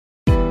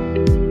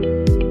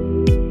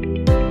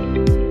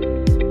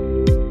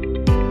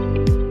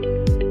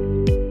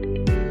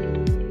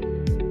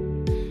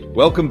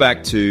Welcome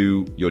back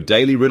to your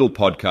Daily Riddle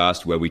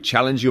podcast, where we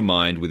challenge your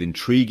mind with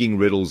intriguing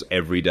riddles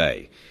every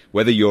day.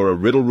 Whether you're a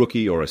riddle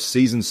rookie or a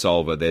seasoned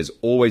solver, there's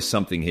always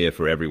something here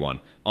for everyone.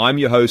 I'm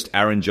your host,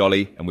 Aaron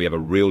Jolly, and we have a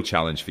real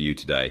challenge for you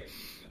today.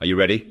 Are you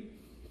ready?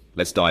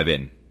 Let's dive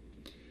in.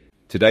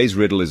 Today's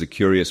riddle is a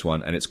curious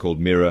one, and it's called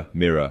Mirror,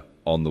 Mirror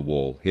on the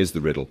Wall. Here's the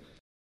riddle.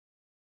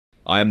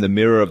 I am the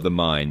mirror of the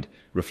mind,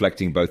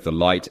 reflecting both the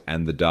light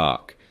and the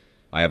dark.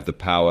 I have the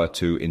power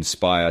to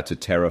inspire, to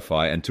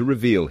terrify, and to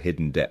reveal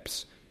hidden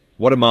depths.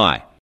 What am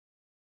I?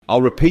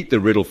 I'll repeat the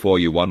riddle for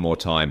you one more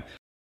time.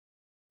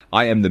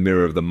 I am the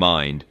mirror of the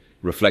mind,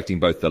 reflecting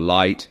both the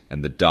light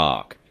and the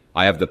dark.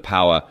 I have the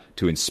power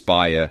to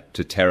inspire,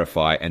 to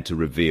terrify, and to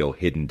reveal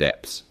hidden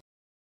depths.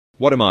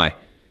 What am I?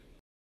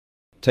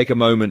 Take a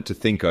moment to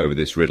think over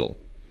this riddle.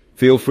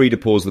 Feel free to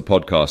pause the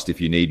podcast if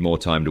you need more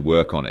time to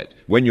work on it.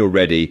 When you're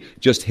ready,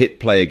 just hit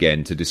play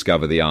again to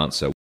discover the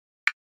answer.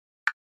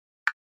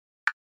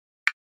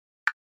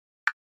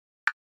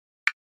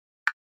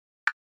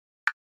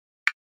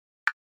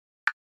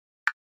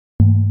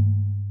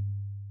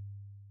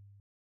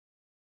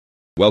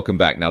 Welcome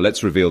back. Now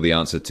let's reveal the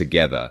answer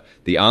together.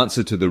 The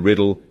answer to the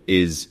riddle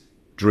is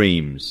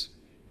dreams.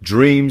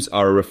 Dreams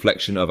are a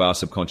reflection of our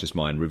subconscious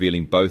mind,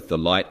 revealing both the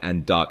light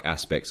and dark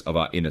aspects of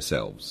our inner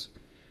selves.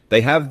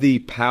 They have the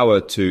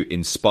power to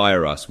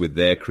inspire us with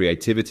their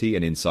creativity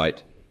and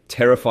insight,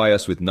 terrify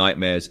us with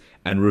nightmares,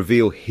 and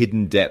reveal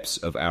hidden depths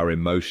of our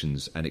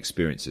emotions and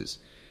experiences.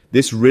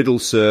 This riddle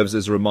serves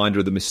as a reminder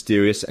of the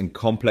mysterious and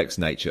complex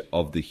nature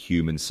of the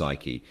human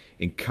psyche,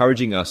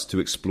 encouraging us to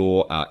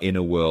explore our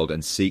inner world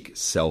and seek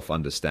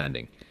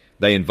self-understanding.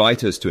 They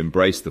invite us to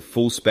embrace the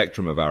full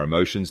spectrum of our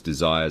emotions,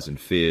 desires, and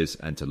fears,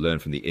 and to learn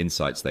from the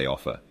insights they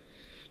offer.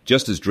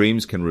 Just as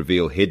dreams can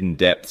reveal hidden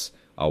depths,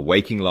 our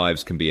waking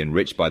lives can be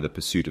enriched by the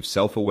pursuit of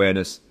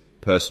self-awareness,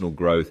 personal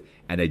growth,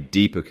 and a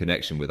deeper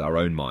connection with our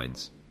own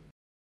minds.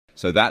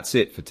 So that's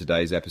it for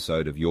today's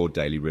episode of Your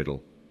Daily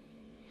Riddle.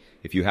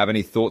 If you have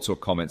any thoughts or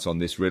comments on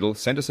this riddle,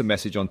 send us a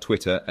message on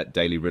Twitter at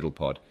Daily Riddle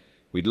Pod.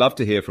 We'd love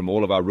to hear from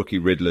all of our rookie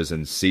riddlers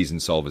and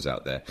seasoned solvers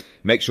out there.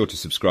 Make sure to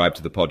subscribe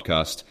to the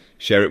podcast,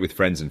 share it with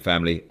friends and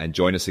family, and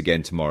join us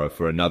again tomorrow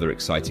for another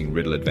exciting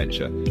riddle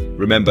adventure.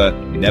 Remember,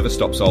 never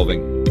stop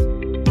solving,